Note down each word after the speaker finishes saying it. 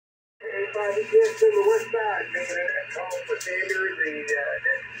KA5 ETS to the west side, making a call for Sanders, the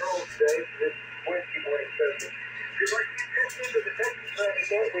next control today for this Whiskey Boy session. If you'd like to get tested into the Texas traffic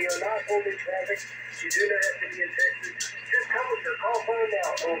net, we are not holding traffic. You do not have to be in Texas. Just come with your call sign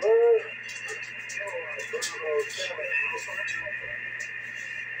now. Over.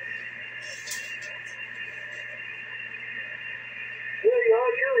 There you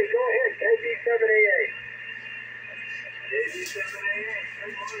are, Julie. Go ahead. KB7AA. KB7AA.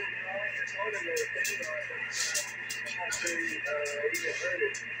 Good morning, Charlie. Good morning, there. Even heard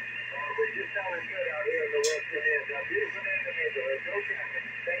it. We're just sounding good out here in the western end. Now, beautiful end of Angela. No traffic.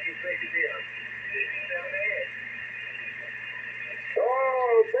 Thank you, Tracy Beer. KB7AA.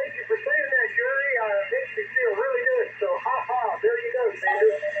 Oh, thank you for saying that, Jerry. Makes me feel really good. So, there you go,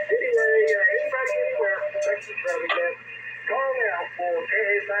 Sanders. Anyway, anybody anywhere from the Texas traffic net, call now for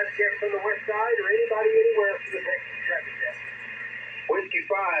KA5 check from the west side or anybody anywhere from the Texas traffic net. Whiskey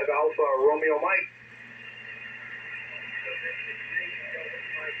 5, Alpha Romeo Mike.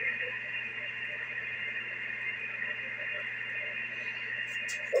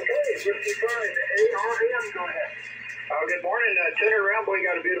 Okay, Whiskey 5, ARM, go ahead. Good morning, Tuner Rambo. You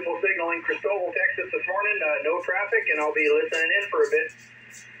got a beautiful signal in Cristobal, Texas this morning. No traffic, and I'll be listening in for a bit.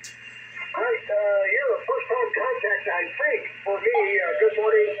 All right, you're a first-time contact, I think, for me. Good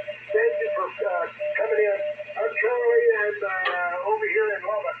morning. Thank you for coming in. I'm Charlie, and over here in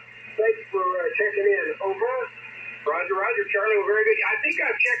Lubbock. Thank you for checking in. Over. Roger, Roger, Charlie. Well, very good. I think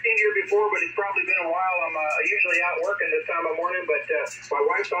I've checked in here before, but it's probably been a while. I'm usually out working this time of morning, but my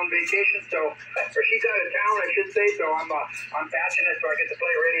wife's on vacation, or she's out of town, I should say. So I'm patching it, so I get to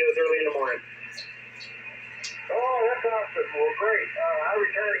play radios early in the morning. Oh, that's awesome. Well, great. I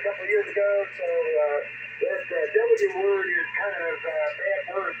retired a couple of years ago, so that W word is kind of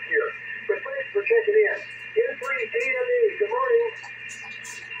bad word here. But thanks for checking in. N3 DME, good morning.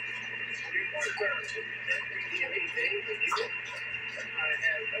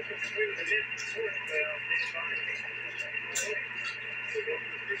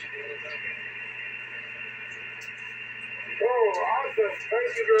 Oh, awesome. Thank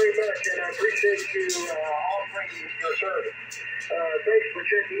you very much, and I appreciate you offering your service. Thanks for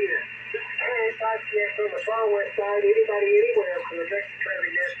checking in. This is KA5TX on the far west side. Anybody, anywhere from the Texas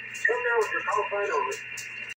traffic net, come now with your call sign over.